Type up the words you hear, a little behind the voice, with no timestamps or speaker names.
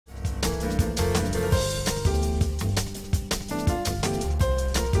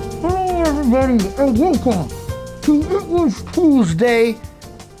everybody and welcome to It Was Tuesday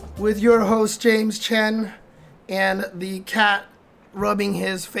with your host James Chen and the cat rubbing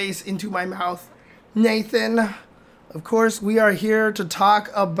his face into my mouth, Nathan. Of course, we are here to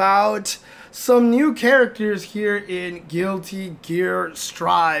talk about some new characters here in Guilty Gear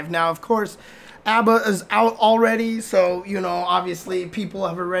Strive. Now, of course, A.B.A is out already, so, you know, obviously people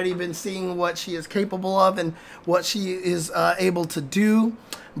have already been seeing what she is capable of and what she is able to do.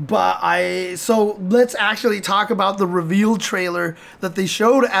 So let's actually talk about the reveal trailer that they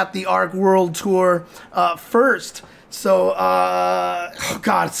showed at the ARC World Tour first. So, oh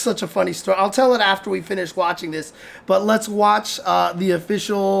God, it's such a funny story. I'll tell it after we finish watching this, but let's watch the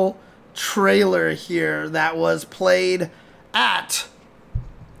official trailer here that was played at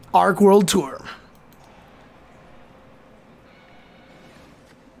ARC World Tour.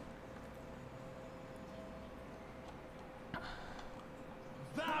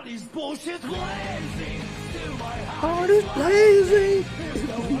 That is bullshit blazing to my Heart is blazing.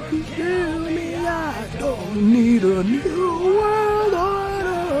 If you kill me, I don't need a new world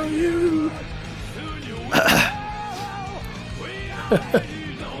order. You.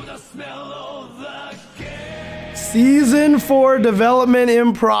 Season 4 development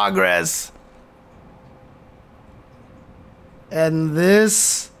in progress. And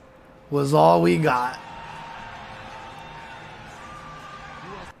this was all we got.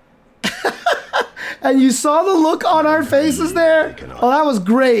 And you saw the look on our faces there? Oh, that was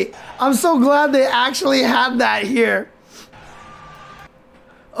great. I'm so glad they actually had that here.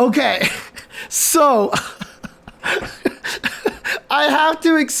 Okay, so I have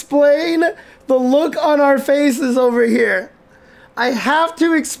to explain the look on our faces over here. I have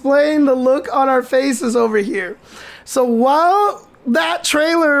to explain the look on our faces over here. So while that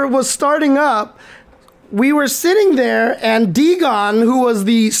trailer was starting up, we were sitting there and Degon, who was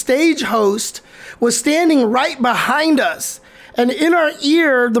the stage host, was standing right behind us. And in our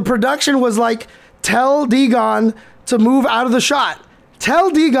ear, the production was like, tell Degon to move out of the shot.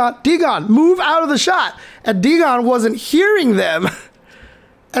 Tell Degon, move out of the shot. And Degon wasn't hearing them.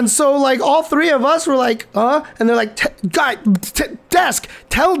 And so, like, all three of us were like, huh? And they're like, desk,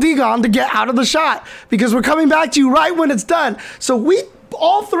 tell Degon to get out of the shot because we're coming back to you right when it's done. So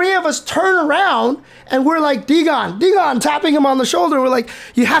all three of us turn around and we're like, Degon, tapping him on the shoulder. We're like,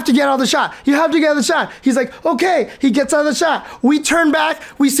 you have to get out of the shot. You have to get out of the shot. He's like, okay. He gets out of the shot. We turn back.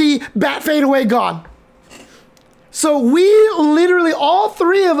 We see bat fade away, gone. So we literally, all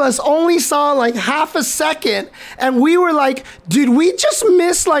three of us only saw like half a second and we were like, did we just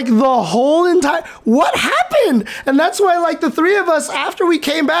miss like the whole entire, what happened? And that's why like the three of us, after we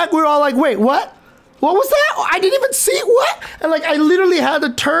came back, we were all like, wait, what? What was that? I didn't even see what? And like, I literally had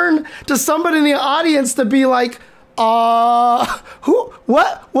to turn to somebody in the audience to be like, what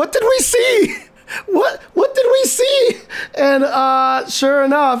did we see? What did we see? And sure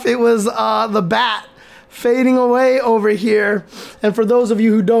enough, it was the bat fading away over here. And for those of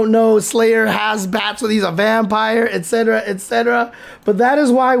you who don't know, Slayer has bats, so he's a vampire, etc., etc. But that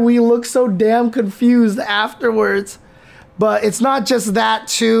is why we look so damn confused afterwards. But it's not just that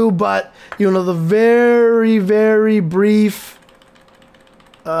too, but you know, the very, very brief,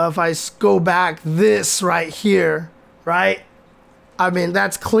 if I go back, this right here, right? I mean,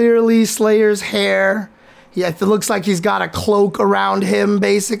 that's clearly Slayer's hair. Yeah, it looks like he's got a cloak around him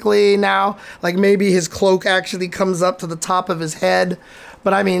basically now. Like maybe his cloak actually comes up to the top of his head.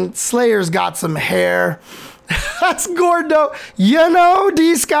 But I mean, Slayer's got some hair. That's Gordo. You know,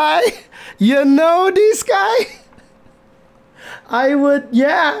 D-Sky? You know, D-Sky? I would,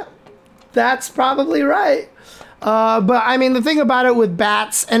 yeah, that's probably right. But I mean, the thing about it with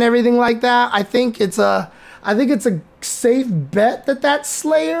bats and everything like that, I think it's a safe bet that that's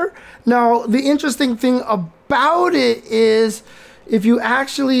Slayer. Now, the interesting thing about it is if you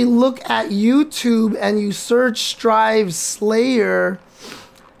actually look at YouTube and you search Strive Slayer,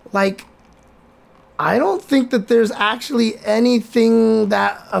 like, I don't think that there's actually anything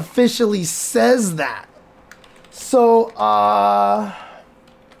that officially says that. So,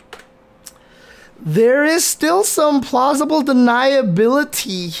 there is still some plausible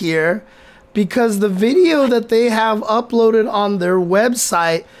deniability here because the video that they have uploaded on their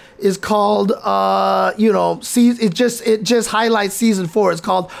website is called, you know, it just highlights season 4. It's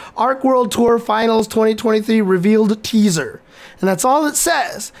called ARC World Tour Finals 2023 Revealed Teaser. And that's all it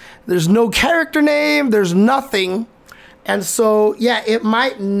says. There's no character name, there's nothing. And so, yeah, it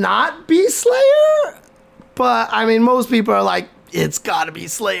might not be Slayer, but I mean, most people are like, it's gotta be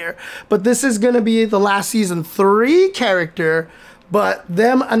Slayer. But this is gonna be the last season 3 character, But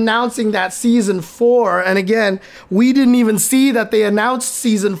them announcing that season 4, and again, we didn't even see that they announced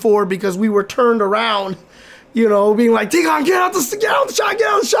season 4 because we were turned around, you know, being like, Degon, get out the shot, get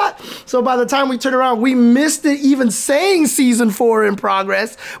out the shot. So by the time we turned around, we missed it even saying season 4 in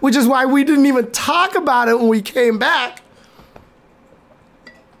progress, which is why we didn't even talk about it when we came back.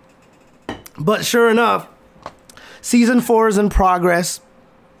 But sure enough, season 4 is in progress.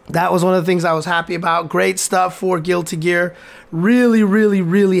 That was one of the things I was happy about. Great stuff for Guilty Gear. Really, really,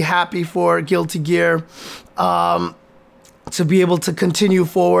 really happy for Guilty Gear to be able to continue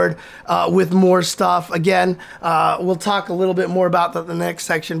forward with more stuff. Again, we'll talk a little bit more about that in the next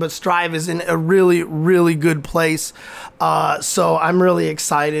section, but Strive is in a really, really good place. So I'm really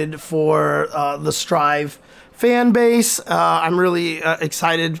excited for the Strive fan base. I'm really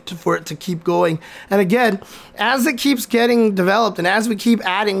excited for it to keep going. And again, as it keeps getting developed and as we keep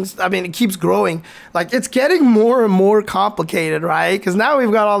adding, I mean, it keeps growing, like it's getting more and more complicated, right? Because now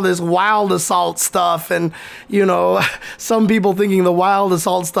we've got all this Wild Assault stuff and, you know, some people thinking the Wild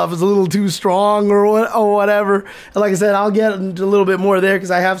Assault stuff is a little too strong or whatever. And like I said, I'll get into a little bit more there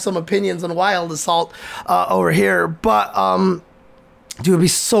because I have some opinions on Wild Assault over here. But, dude, it'd be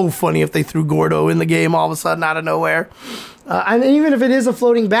so funny if they threw Gordo in the game all of a sudden out of nowhere. And even if it is a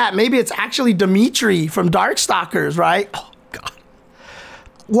floating bat, maybe it's actually Dimitri from Darkstalkers, right? Oh, God.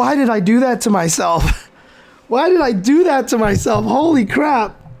 Why did I do that to myself? Why did I do that to myself? Holy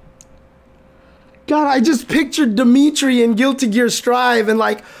crap. God, I just pictured Dimitri in Guilty Gear Strive and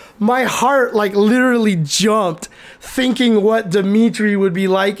like my heart like literally jumped thinking what Dimitri would be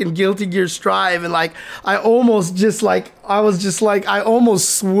like in Guilty Gear Strive, and like I almost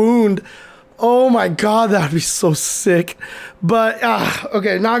swooned. Oh my God, that would be so sick. But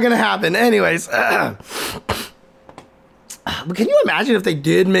okay, not gonna happen. Anyways, but can you imagine if they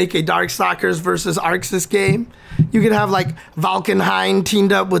did make a Darkstalkers versus Arxis game? You could have like Valkenhayn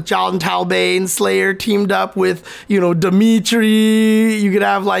teamed up with John Talbane, Slayer teamed up with, you know, Dimitri. You could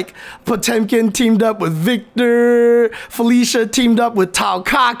have like Potemkin teamed up with Victor, Felicia teamed up with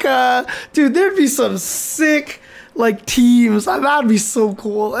Taukaka. Dude, there'd be some sick like teams. That'd be so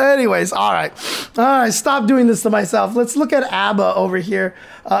cool. Anyways, all right, stop doing this to myself. Let's look at A.B.A over here.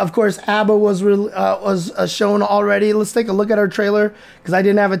 Of course, A.B.A was shown already. Let's take a look at our trailer because I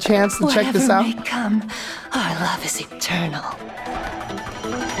didn't have a chance to check this out. Whatever may come, our love is eternal.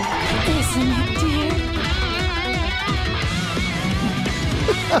 Isn't it, dear?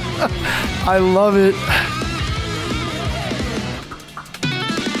 I love it.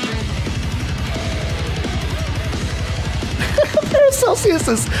 Celsius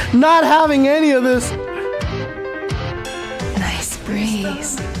is not having any of this. Nice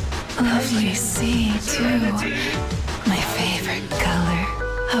breeze. Lovely sea, too. My favorite color.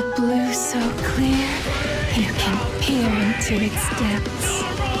 A blue so clear, you can peer into its depths.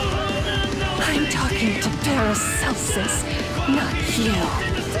 I'm talking to Paracelsus, not you.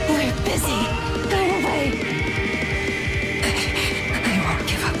 We're busy. Go away. I won't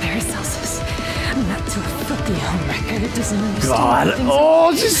give up Paracelsus. Not to a filthy homewrecker who doesn't understand. God,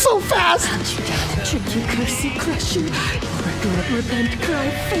 oh, she's so fast. Hunt you down and trick you, curse you, crush you. Regret, repent, cry,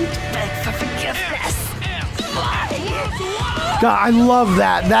 faint, beg for forgiveness. God, I love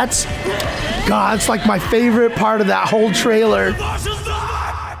that. That's, God, it's like my favorite part of that whole trailer.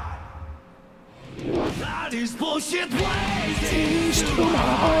 That is bullshit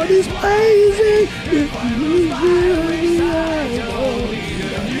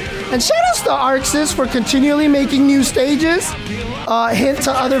And shout outs to Arxis for continually making new stages. Hint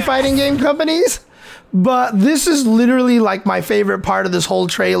to other fighting game companies. But this is literally like my favorite part of this whole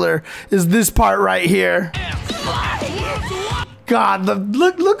trailer is this part right here. God,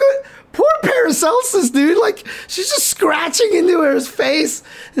 look at poor Paracelsus, dude. Like she's just scratching into her face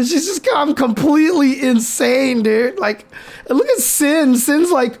and she's just gone completely insane, dude. Like, and look at Sin.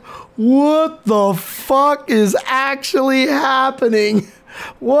 Sin's like, what the fuck is actually happening?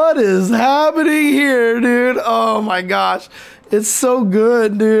 What is happening here, dude? Oh my gosh. It's so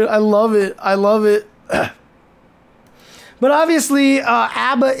good, dude. I love it. I love it. But obviously,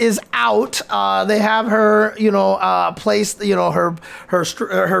 A.B.A is out. They have her, you know, placed, you know,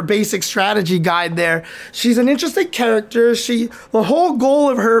 her basic strategy guide there. She's an interesting character. The whole goal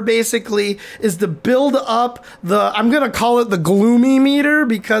of her basically is to build up the, I'm gonna call it the gloomy meter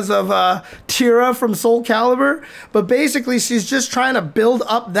because of Tira from Soul Calibur. But basically, she's just trying to build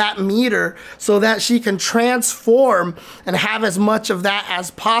up that meter so that she can transform and have as much of that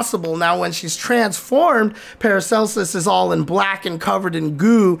as possible. Now, when she's transformed, Paracelsus is all all in black and covered in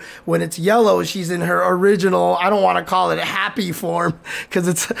goo. When it's yellow, she's in her original, I don't want to call it a happy form because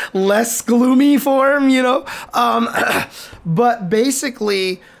it's less gloomy form, you know? But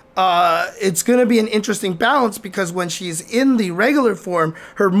basically, it's going to be an interesting balance because when she's in the regular form,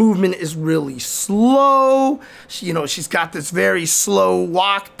 her movement is really slow. She, you know, she's got this very slow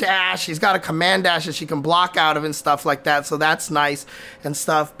walk dash. She's got a command dash that she can block out of and stuff like that. So that's nice and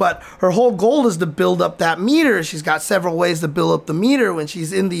stuff. But her whole goal is to build up that meter. She's got several ways to build up the meter. When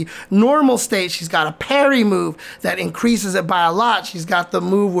she's in the normal state, she's got a parry move that increases it by a lot. She's got the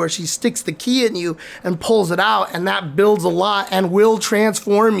move where she sticks the key in you and pulls it out, and that builds a lot and will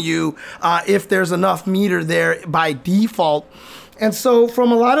transform you if there's enough meter there by default. And so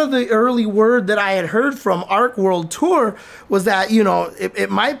from a lot of the early word that I had heard from Arc World Tour was that, you know, it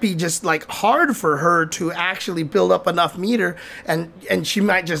might be just like hard for her to actually build up enough meter, and she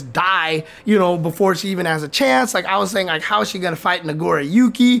might just die, you know, before she even has a chance. Like I was saying, like, how is she going to fight Nagore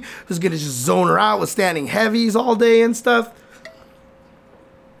Yuki, who's going to just zone her out with standing heavies all day and stuff?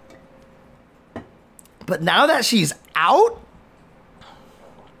 But now that she's out,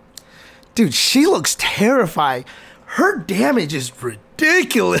 dude, she looks terrifying. Her damage is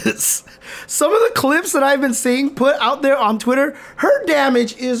ridiculous. Some of the clips that I've been seeing put out there on Twitter, her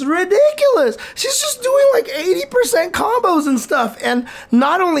damage is ridiculous. She's just doing like 80% combos and stuff. And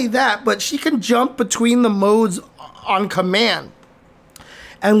not only that, but she can jump between the modes on command.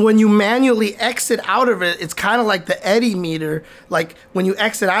 And when you manually exit out of it, it's kind of like the eddy meter. Like when you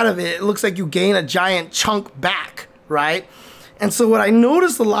exit out of it, it looks like you gain a giant chunk back, right? And so what I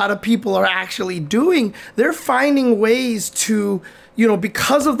noticed a lot of people are actually doing, they're finding ways to, you know,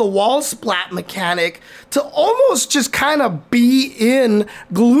 because of the wall splat mechanic, to almost just kind of be in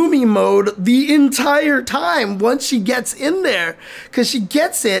gloomy mode the entire time once she gets in there. Because she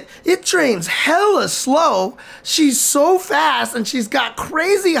gets it, it drains hella slow. She's so fast and she's got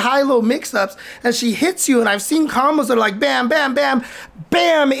crazy high-low mix-ups, and she hits you, and I've seen combos that are like bam, bam, bam,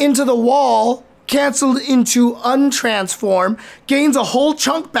 bam into the wall, canceled into untransform, gains a whole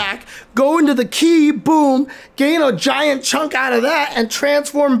chunk back, go into the key, boom, gain a giant chunk out of that, and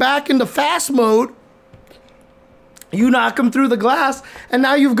transform back into fast mode. You knock him through the glass, and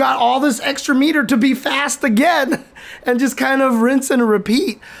now you've got all this extra meter to be fast again, and just kind of rinse and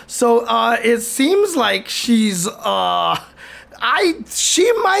repeat. So it seems like she's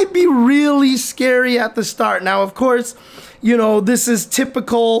she might be really scary at the start. Now, of course, you know, this is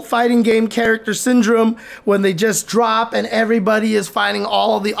typical fighting game character syndrome when they just drop and everybody is finding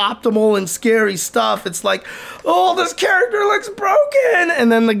all of the optimal and scary stuff. It's like, oh, this character looks broken.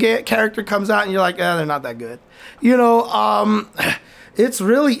 And then the character comes out and you're like, they're not that good. You know, it's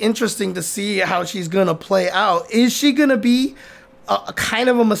really interesting to see how she's going to play out. Is she going to be a kind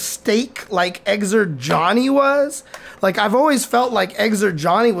of a mistake like Exert Johnny was? Like, I've always felt like Exert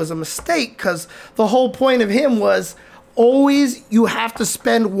Johnny was a mistake because the whole point of him was always you have to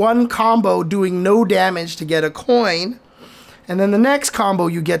spend one combo doing no damage to get a coin, and then the next combo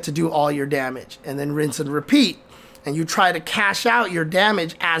you get to do all your damage, and then rinse and repeat. And you try to cash out your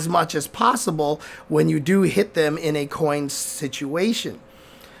damage as much as possible when you do hit them in a coin situation.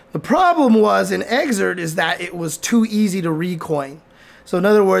 The problem was in Exert is that it was too easy to recoin. So in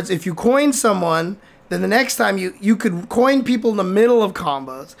other words, if you coin someone, then the next time you could coin people in the middle of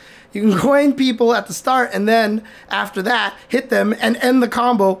combos. You can coin people at the start, and then after that, hit them and end the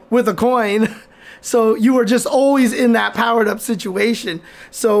combo with a coin. So you were just always in that powered up situation.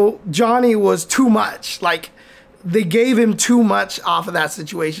 So Johnny was too much. Like, they gave him too much off of that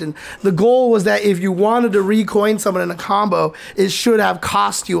situation. The goal was that if you wanted to recoin someone in a combo, it should have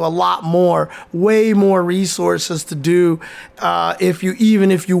cost you a lot more, way more resources to do,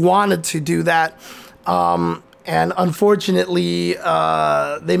 even if you wanted to do that. And unfortunately,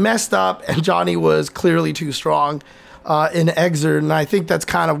 they messed up, and Johnny was clearly too strong in Exert, and I think that's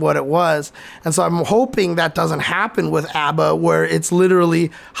kind of what it was. And so I'm hoping that doesn't happen with A.B.A, where it's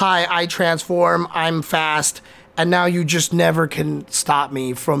literally, hi, I transform, I'm fast, and now you just never can stop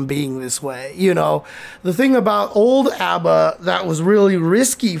me from being this way. You know, the thing about old A.B.A that was really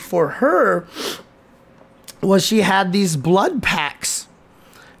risky for her was she had these blood packs.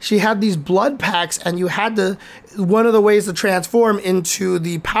 She had these blood packs, and you had to, one of the ways to transform into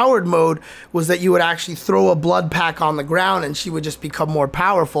the powered mode was that you would actually throw a blood pack on the ground and she would just become more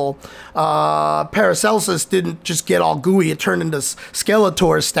powerful. Paracelsus didn't just get all gooey. It turned into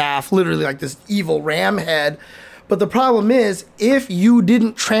Skeletor's staff, literally like this evil ram head. But the problem is, if you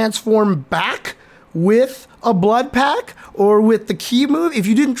didn't transform back with a blood pack or with the key move, if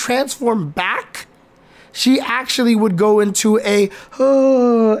you didn't transform back, she actually would go into a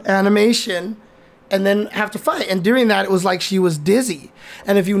animation and then have to fight. And during that, it was like she was dizzy.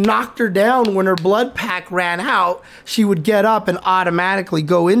 And if you knocked her down when her blood pack ran out, she would get up and automatically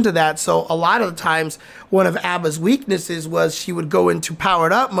go into that. So a lot of the times, one of A.B.A.'s weaknesses was she would go into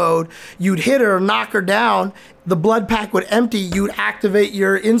powered up mode. You'd hit her, knock her down, the blood pack would empty, you'd activate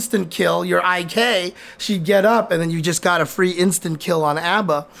your instant kill, your IK, she'd get up, and then you just got a free instant kill on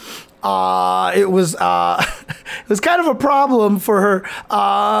A.B.A. It was kind of a problem for her.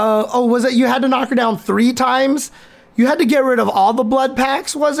 Oh, was it you had to knock her down 3 times? You had to get rid of all the blood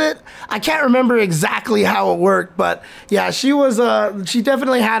packs, was it? I can't remember exactly how it worked, but yeah, she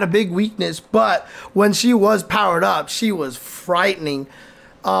definitely had a big weakness, but when she was powered up, she was frightening.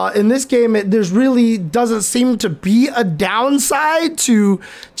 In this game, there's really doesn't seem to be a downside to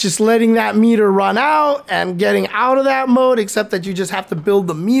just letting that meter run out and getting out of that mode, except that you just have to build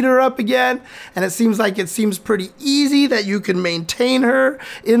the meter up again. And it seems pretty easy that you can maintain her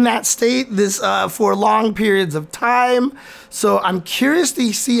in that state for long periods of time. So I'm curious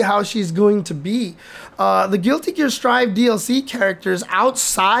to see how she's going to be. The Guilty Gear Strive DLC characters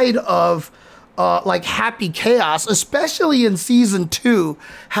outside of like Happy Chaos, especially in Season 2,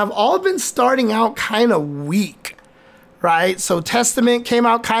 have all been starting out kind of weak, right? So Testament came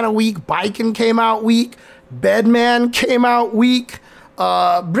out kind of weak, Biken came out weak, Bedman came out weak,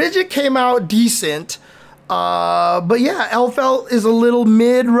 Bridget came out decent, but yeah, Elfelt is a little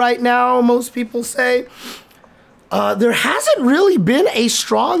mid right now, most people say. There hasn't really been a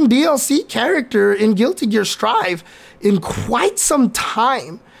strong DLC character in Guilty Gear Strive in quite some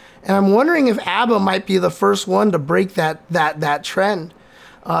time. And I'm wondering if A.B.A. might be the first one to break that trend.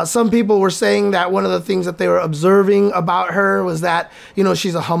 Some people were saying that one of the things that they were observing about her was that, you know,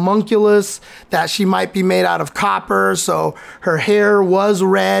 she's a homunculus, that she might be made out of copper, so her hair was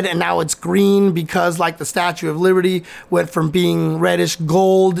red and now it's green because, like, the Statue of Liberty went from being reddish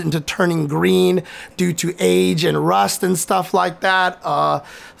gold into turning green due to age and rust and stuff like that.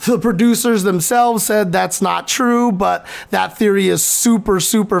 The producers themselves said that's not true, but that theory is super,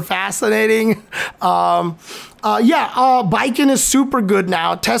 super fascinating. Biken is super good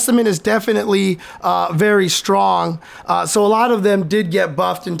now. Testament is definitely very strong. So a lot of them did get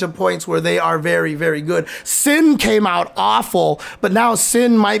buffed into points where they are very, very good. Sin came out awful, but now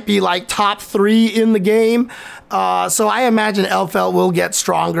Sin might be like top 3 in the game. So I imagine Elfelt will get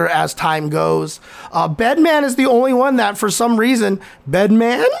stronger as time goes. Bedman is the only one that, for some reason,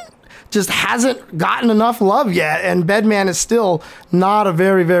 Bedman just hasn't gotten enough love yet, and Bedman is still not a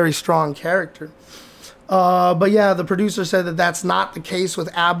very, very strong character. But yeah, the producer said that that's not the case with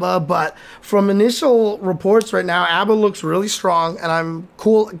A.B.A, but from initial reports right now, A.B.A looks really strong, and I'm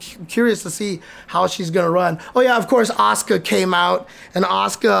curious to see how she's going to run. Oh yeah, of course, Asuka came out, and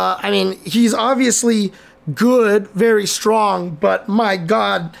Asuka, I mean, he's obviously good, very strong, but my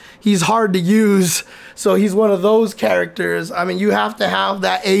God, he's hard to use. So he's one of those characters. I mean, you have to have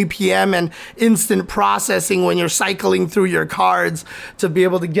that APM and instant processing when you're cycling through your cards to be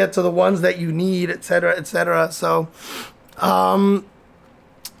able to get to the ones that you need, etc., etc. So,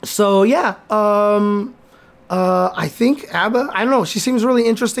 yeah. I think A.B.A, I don't know, she seems really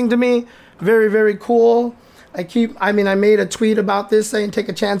interesting to me. Very, very cool. I made a tweet about this saying take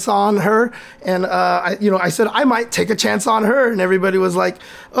a chance on her, and I said I might take a chance on her, and everybody was like,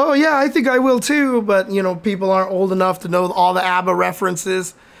 oh yeah, I think I will too, but you know, people aren't old enough to know all the A.B.A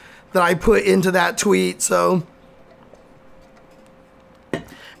references that I put into that tweet. So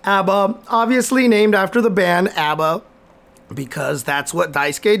A.B.A, obviously named after the band A.B.A, because that's what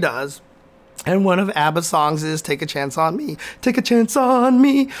Daisuke does. And one of A.B.Ba's songs is Take a Chance on Me. Take a chance on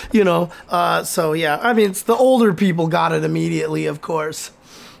me, you know. So yeah, I mean, it's the older people got it immediately, of course.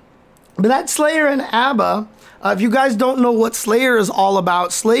 But that's Slayer and A.B.A. If you guys don't know what Slayer is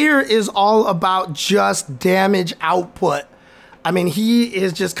all about just damage output. I mean, he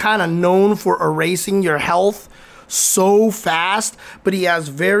is just kind of known for erasing your health so fast, but he has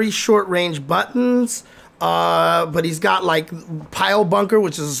very short range buttons. But he's got like Pile Bunker,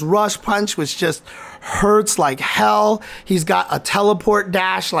 which is Rush Punch, which just hurts like hell. He's got a teleport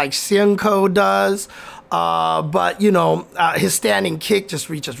dash like Senko does. But, you know, his standing kick just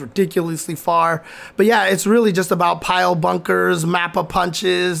reaches ridiculously far. But yeah, it's really just about Pile Bunkers, Mappa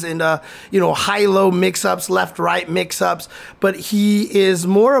punches, and, high-low mix-ups, left-right mix-ups. But he is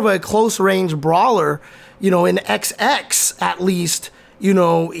more of a close-range brawler, you know, in XX at least. you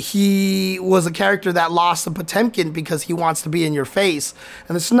know, he was a character that lost to Potemkin because he wants to be in your face.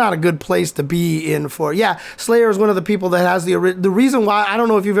 And it's not a good place to be in for. Yeah, Slayer is one of the people that has the reason why, I don't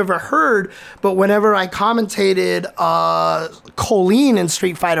know if you've ever heard, but whenever I commentated Colleen in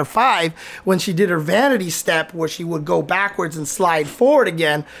Street Fighter V, when she did her vanity step where she would go backwards and slide forward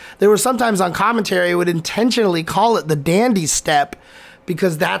again, there were sometimes on commentary I would intentionally call it the dandy step,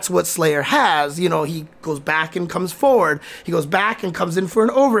 because that's what Slayer has. You know, he goes back and comes forward. He goes back and comes in for an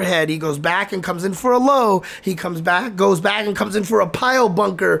overhead. He goes back and comes in for a low. He comes back, goes back and comes in for a pile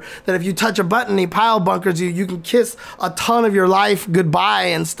bunker, that if you touch a button, he pile bunkers you. You can kiss a ton of your life goodbye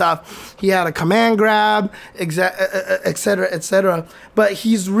and stuff. He had a command grab, etc., etc. But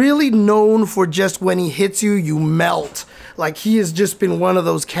he's really known for just when he hits you, you melt. Like, he has just been one of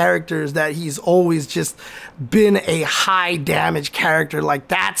those characters that he's always just been a high damage character. Like,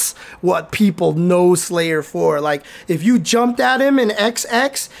 that's what people know Slayer for. Like, if you jumped at him in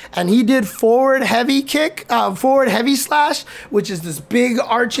XX and he did forward heavy kick, forward heavy slash, which is this big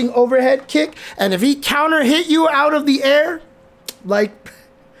arching overhead kick, and if he counter hit you out of the air, like,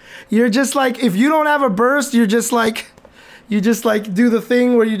 you're just like, if you don't have a burst, you're just like, you just like do the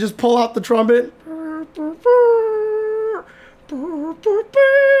thing where you just pull out the trumpet.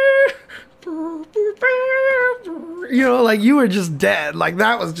 You know, like, you were just dead. Like,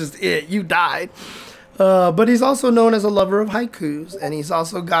 that was just it. You died. But he's also known as a lover of haikus. And he's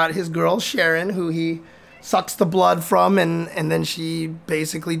also got his girl, Sharon, who he sucks the blood from. And then she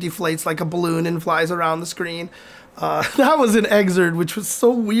basically deflates like a balloon and flies around the screen. That was an excerpt, which was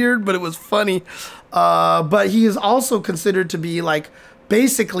so weird, but it was funny. But he is also considered to be, like,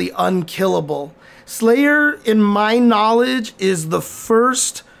 basically unkillable. Slayer, in my knowledge, is the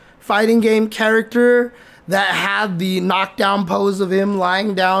first fighting game character that had the knockdown pose of him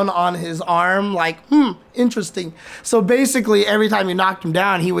lying down on his arm, like, interesting. So basically, every time you knocked him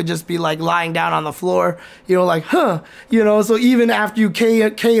down, he would just be like lying down on the floor, you know, like, you know, so even after you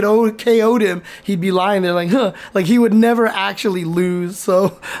KO'd him, he'd be lying there like, like, he would never actually lose.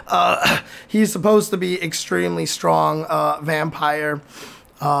 So he's supposed to be extremely strong vampire.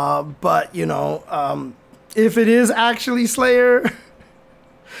 But, you know, if it is actually Slayer,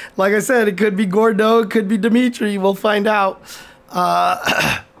 like I said, it could be Gordo, it could be Dimitri. We'll find out.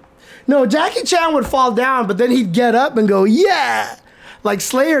 No, Jackie Chan would fall down, but then he'd get up and go, yeah. Like,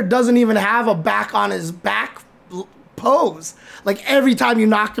 Slayer doesn't even have a back on his back pose. Like, every time you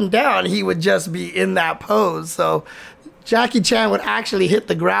knocked him down, he would just be in that pose. So Jackie Chan would actually hit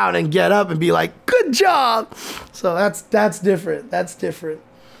the ground and get up and be like, good job. So that's different. That's different.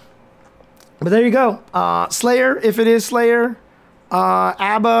 But there you go. Slayer, if it is Slayer.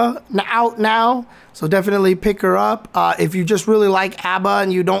 A.B.A. out now, so definitely pick her up. If you just really like A.B.A.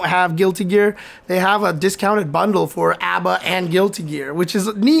 and you don't have Guilty Gear, they have a discounted bundle for A.B.A. and Guilty Gear, which is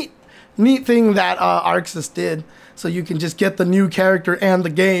a neat thing that Arxis did. So you can just get the new character and the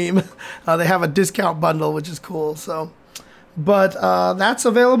game. They have a discount bundle, which is cool. So, but that's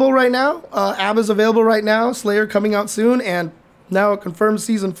available right now. A.B.A.'s available right now. Slayer coming out soon, and now it confirms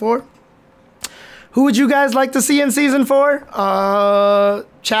season 4. Who would you guys like to see in season 4?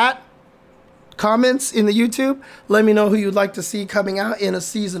 Chat, comments in the YouTube. Let me know who you'd like to see coming out in a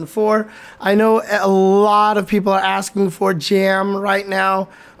season 4. I know a lot of people are asking for Jam right now.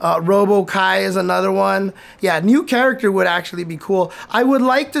 Robo Kai is another one. Yeah, new character would actually be cool. I would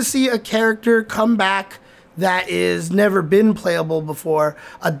like to see a character come back that is never been playable before.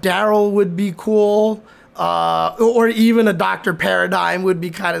 A Daryl would be cool. Or even a Dr. Paradigm would be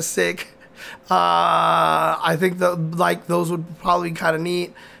kind of sick. I think those would probably be kind of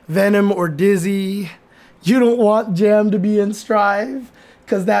neat. Venom or Dizzy. You don't want Jam to be in Strive,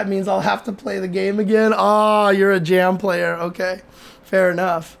 because that means I'll have to play the game again. Oh, you're a Jam player. Okay, fair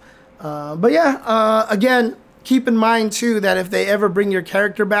enough. But yeah, again, keep in mind too that if they ever bring your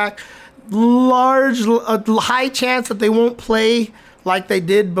character back, high chance that they won't play like they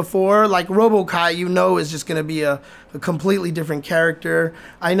did before. Like RoboKai, you know, is just going to be a completely different character.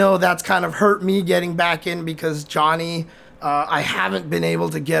 I know that's kind of hurt me getting back in, because Johnny, I haven't been able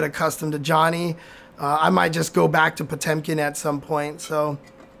to get accustomed to Johnny. I might just go back to Potemkin at some point. So,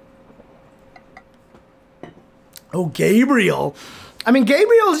 oh, Gabriel. I mean,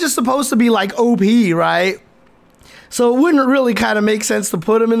 Gabriel is just supposed to be like OP, right? So it wouldn't really kind of make sense to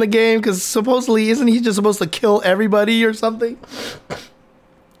put him in the game, because supposedly, isn't he just supposed to kill everybody or something?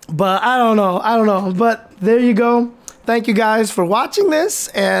 But I don't know. But there you go. Thank you guys for watching this.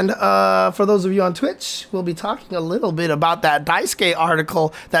 And for those of you on Twitch, we'll be talking a little bit about that Daisuke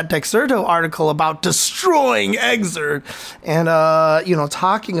article, that Dexerto article about destroying Exert. And, you know,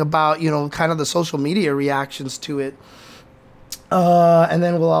 talking about, you know, kind of the social media reactions to it. And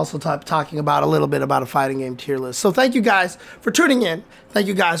then we'll also talking about a little bit about a fighting game tier list. So thank you guys for tuning in. Thank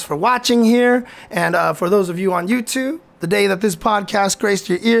you guys for watching here. And for those of you on YouTube, the day that this podcast graced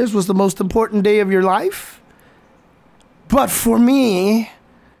your ears was the most important day of your life. But for me,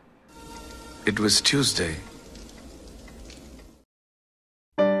 it was Tuesday.